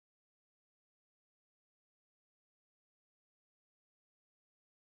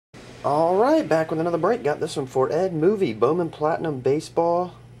Alright, back with another break. Got this one for EdMovie, Bowman Platinum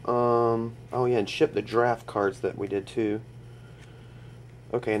Baseball. Oh yeah, and ship the draft cards that we did too.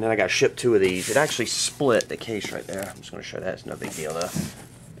 Okay, and then I got shipped 2 of these. It actually split the case right there. I'm just going to show that. It's no big deal though.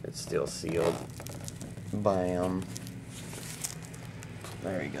 It's still sealed. Bam.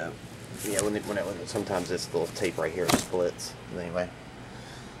 There you go. Yeah, sometimes this little tape right here splits. Anyway.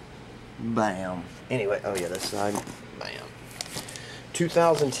 Bam. Anyway, oh yeah, this side. Bam.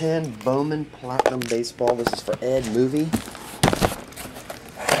 2010 Bowman Platinum Baseball. This is for EdMovie.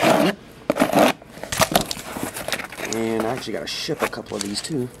 And I actually got to ship a couple of these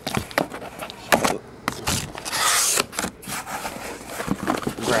too. So,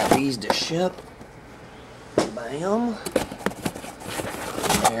 grab these to ship. Bam.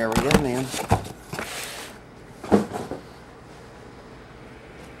 There we go, man.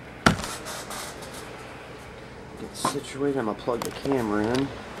 Get situated. I'm going to plug the camera in.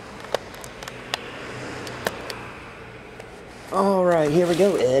 Alright, here we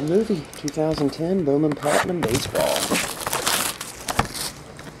go. EdMovie 2010 Bowman Platinum Baseball.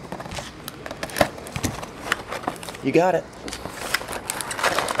 You got it.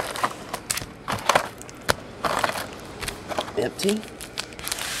 Empty.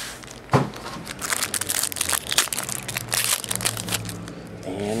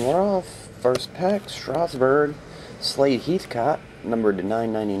 And we're off. First pack, Strasburg, Slade Heathcott, numbered to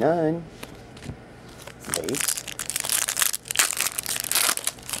 999. Base.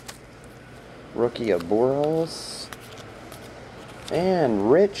 Rookie of Boros.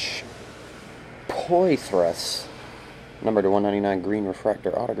 And Rich Poitras, numbered to 199, green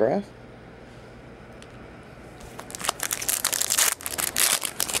refractor autograph.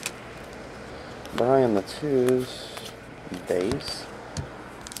 Brian the Twos, base.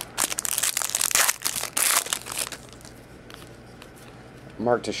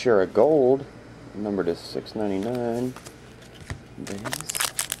 Mark Teixeira gold, numbered to 699, base.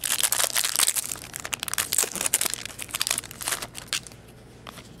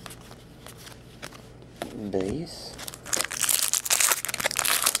 Base.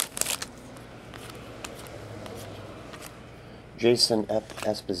 Jason F.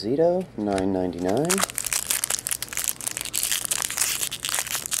 Esposito, $9.99.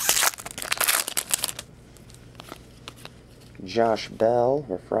 Josh Bell,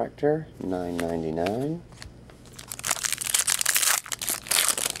 refractor, $9.99.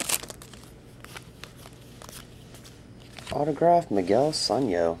 Autograph, Miguel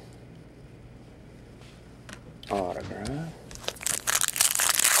Sanyo. Autograph.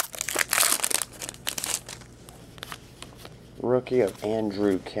 Rookie of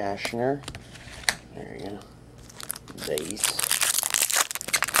Andrew Kashner. There you go. Base.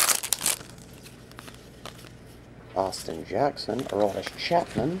 Austin Jackson. Aroldis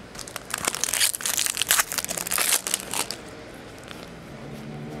Chapman.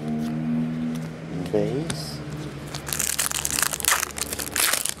 Base.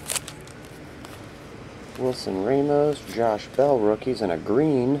 Wilson Ramos, Josh Bell, rookies, and a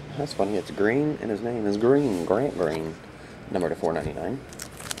green. That's funny, it's green, and his name is Green. Grant Green, number to 499.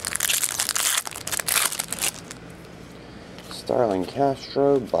 Starling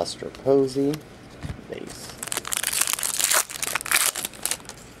Castro, Buster Posey, base.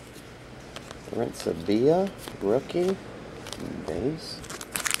 Rinsabia, rookie, base.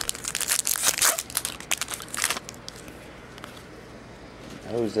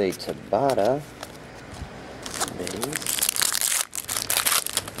 Jose Tabata, base.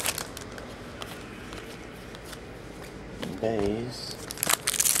 Base.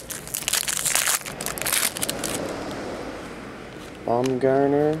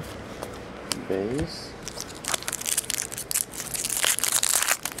 Baumgartner, base.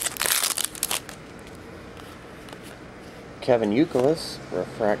 Kevin Youkilis,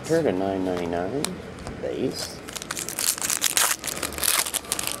 refractor to 999, base.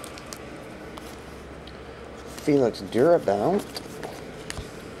 Felix Durabount.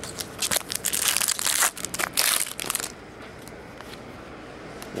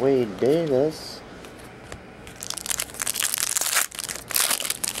 Wade Davis.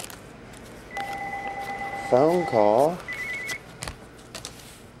 Phone call.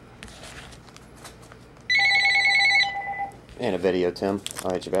 And a video, Tim.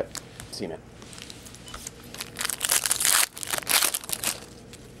 I'll hit you back. See you, man.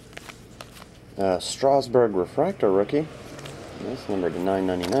 Strasburg refractor rookie. That's numbered to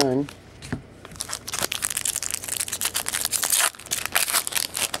 999.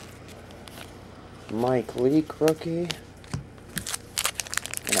 Mike Leake rookie.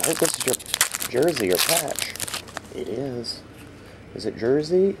 And I hope this is your jersey or patch. It is. Is it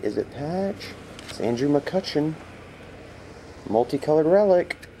jersey? Is it patch? It's Andrew McCutcheon. Multicolored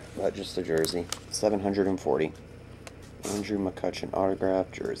relic, but just a jersey. 740. Andrew McCutcheon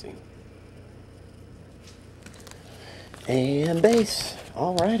autographed jersey. And base.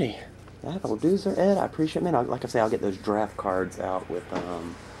 Alrighty. That'll do, sir, Ed. I appreciate it, man. Like I say, I'll get those draft cards out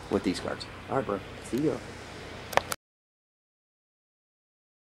with these cards. Alright, bro. See ya.